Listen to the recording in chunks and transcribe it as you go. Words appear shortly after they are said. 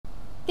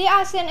The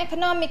ASEAN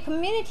Economic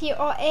Community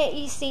or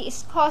AEC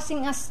is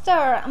causing a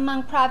stir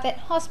among private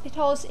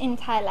hospitals in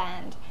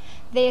Thailand.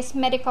 These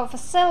medical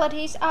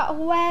facilities are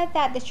aware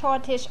that the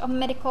shortage of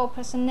medical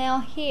personnel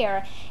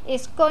here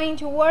is going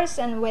to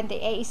worsen when the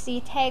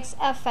AEC takes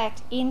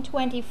effect in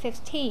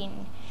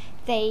 2015.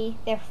 They,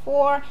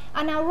 therefore,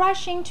 are now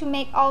rushing to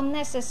make all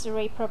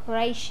necessary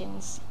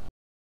preparations.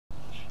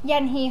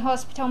 Yan Hee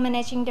Hospital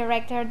Managing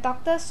Director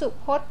Dr.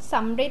 Supot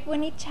Samrit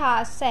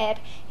Wanicha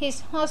said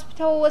his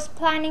hospital was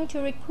planning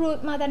to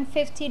recruit more than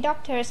 50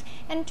 doctors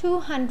and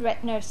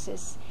 200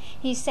 nurses.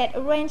 He said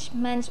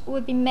arrangements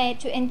would be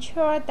made to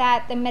ensure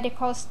that the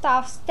medical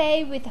staff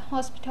stay with the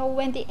hospital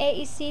when the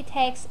AEC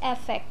takes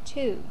effect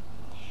too.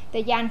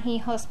 The Yan Hee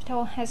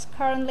Hospital has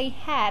currently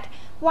had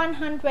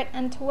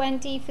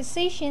 120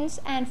 physicians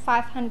and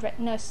 500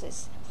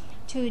 nurses.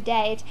 To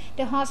date,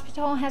 the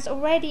hospital has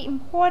already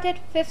imported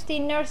 50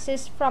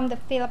 nurses from the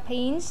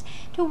Philippines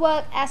to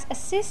work as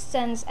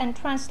assistants and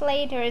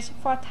translators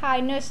for Thai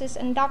nurses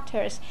and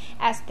doctors,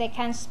 as they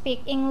can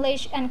speak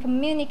English and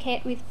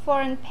communicate with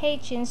foreign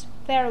patients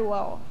very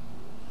well.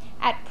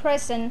 At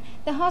present,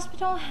 the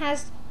hospital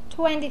has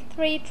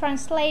 23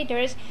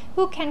 translators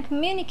who can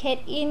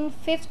communicate in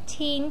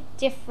 15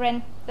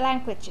 different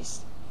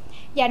languages.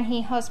 Yan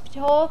Hee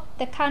Hospital,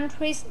 the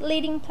country's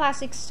leading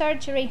plastic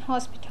surgery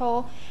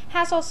hospital,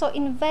 has also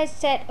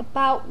invested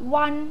about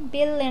 1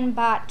 billion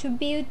baht to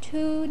build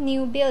 2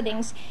 new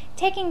buildings,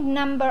 taking the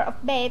number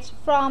of beds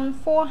from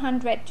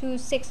 400 to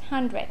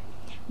 600.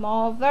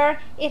 Moreover,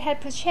 it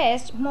had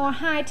purchased more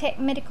high-tech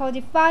medical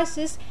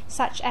devices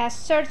such as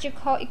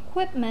surgical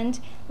equipment,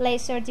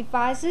 laser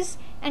devices,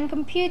 and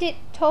computed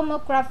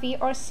tomography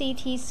or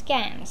CT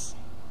scans.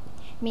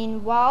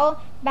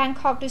 Meanwhile,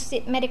 Bangkok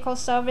Dusit Medical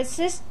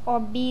Services or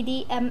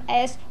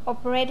BDMS,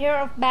 operator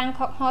of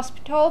Bangkok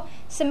Hospital,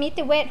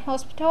 Samithiwet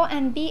Hospital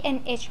and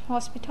BNH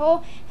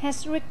Hospital,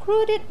 has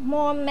recruited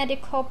more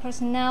medical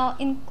personnel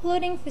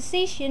including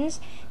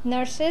physicians,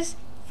 nurses,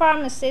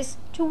 pharmacists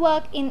to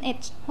work in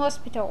its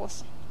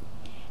hospitals.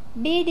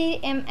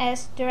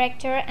 BDMS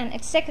Director and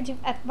Executive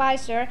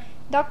Advisor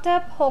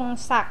Dr.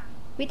 Pongsak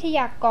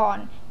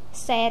Withayakorn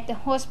said the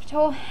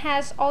hospital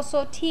has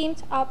also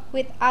teamed up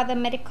with other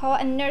medical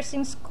and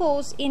nursing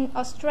schools in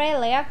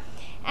Australia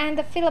and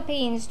the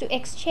Philippines to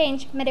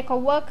exchange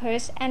medical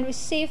workers and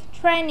receive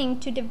training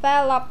to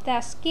develop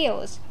their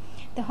skills.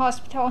 The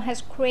hospital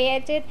has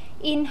created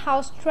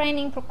in-house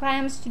training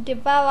programs to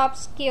develop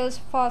skills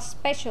for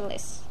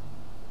specialists.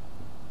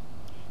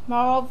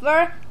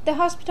 Moreover, the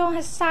hospital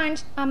has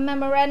signed a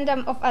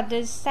memorandum of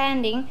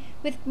understanding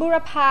with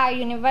Burapha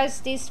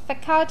University's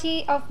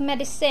Faculty of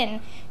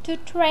Medicine to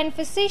train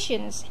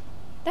physicians.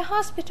 The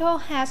hospital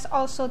has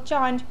also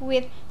joined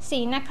with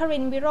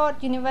Srinakarin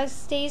Virod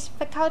University's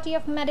Faculty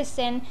of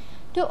Medicine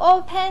to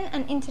open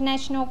an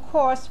international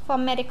course for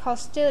medical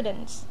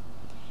students.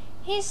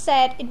 He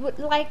said it would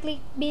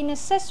likely be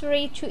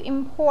necessary to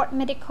import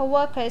medical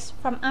workers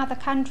from other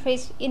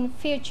countries in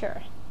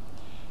future.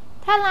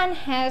 Thailand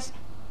has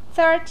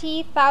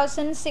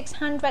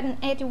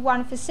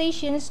 30,681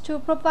 physicians to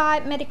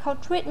provide medical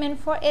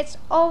treatment for its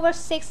over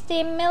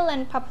 60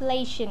 million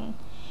population.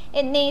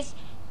 It needs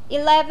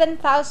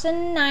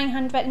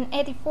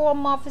 11,984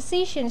 more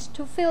physicians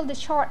to fill the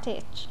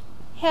shortage.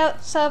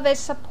 Health Service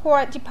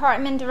Support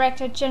Department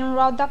Director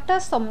General Dr.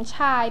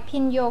 Somchai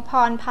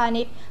Pinyoporn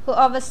Panit, who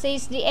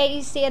oversees the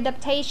AEC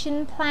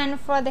adaptation plan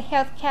for the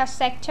healthcare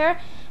sector,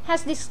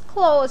 has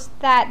disclosed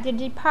that the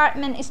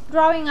department is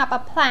drawing up a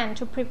plan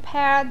to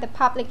prepare the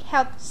public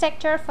health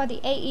sector for the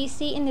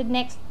AEC in the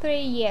next 3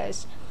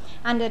 years.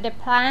 Under the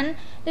plan,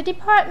 the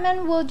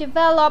department will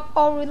develop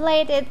all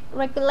related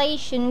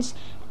regulations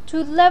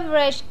to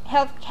leverage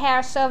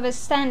healthcare service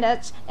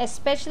standards,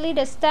 especially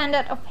the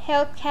standard of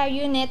healthcare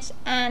units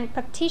and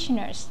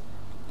practitioners.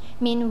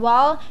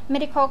 Meanwhile,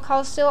 Medical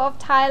Council of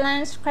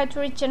Thailand's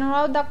Secretary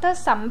General Dr.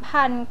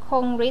 Sampan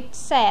Kongrit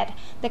said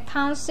the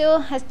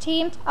council has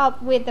teamed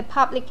up with the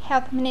Public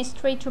Health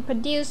Ministry to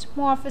produce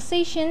more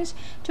physicians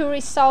to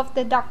resolve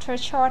the doctor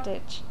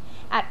shortage.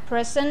 At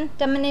present,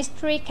 the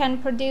ministry can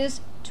produce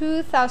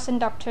 2,000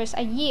 doctors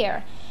a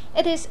year.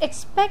 It is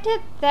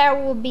expected there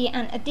will be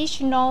an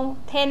additional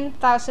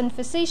 10,000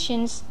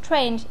 physicians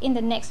trained in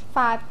the next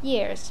 5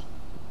 years.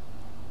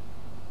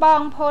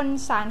 Bongpon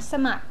San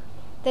Samak,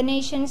 The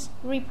Nation's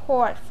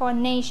report for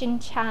Nation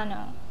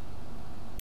Channel.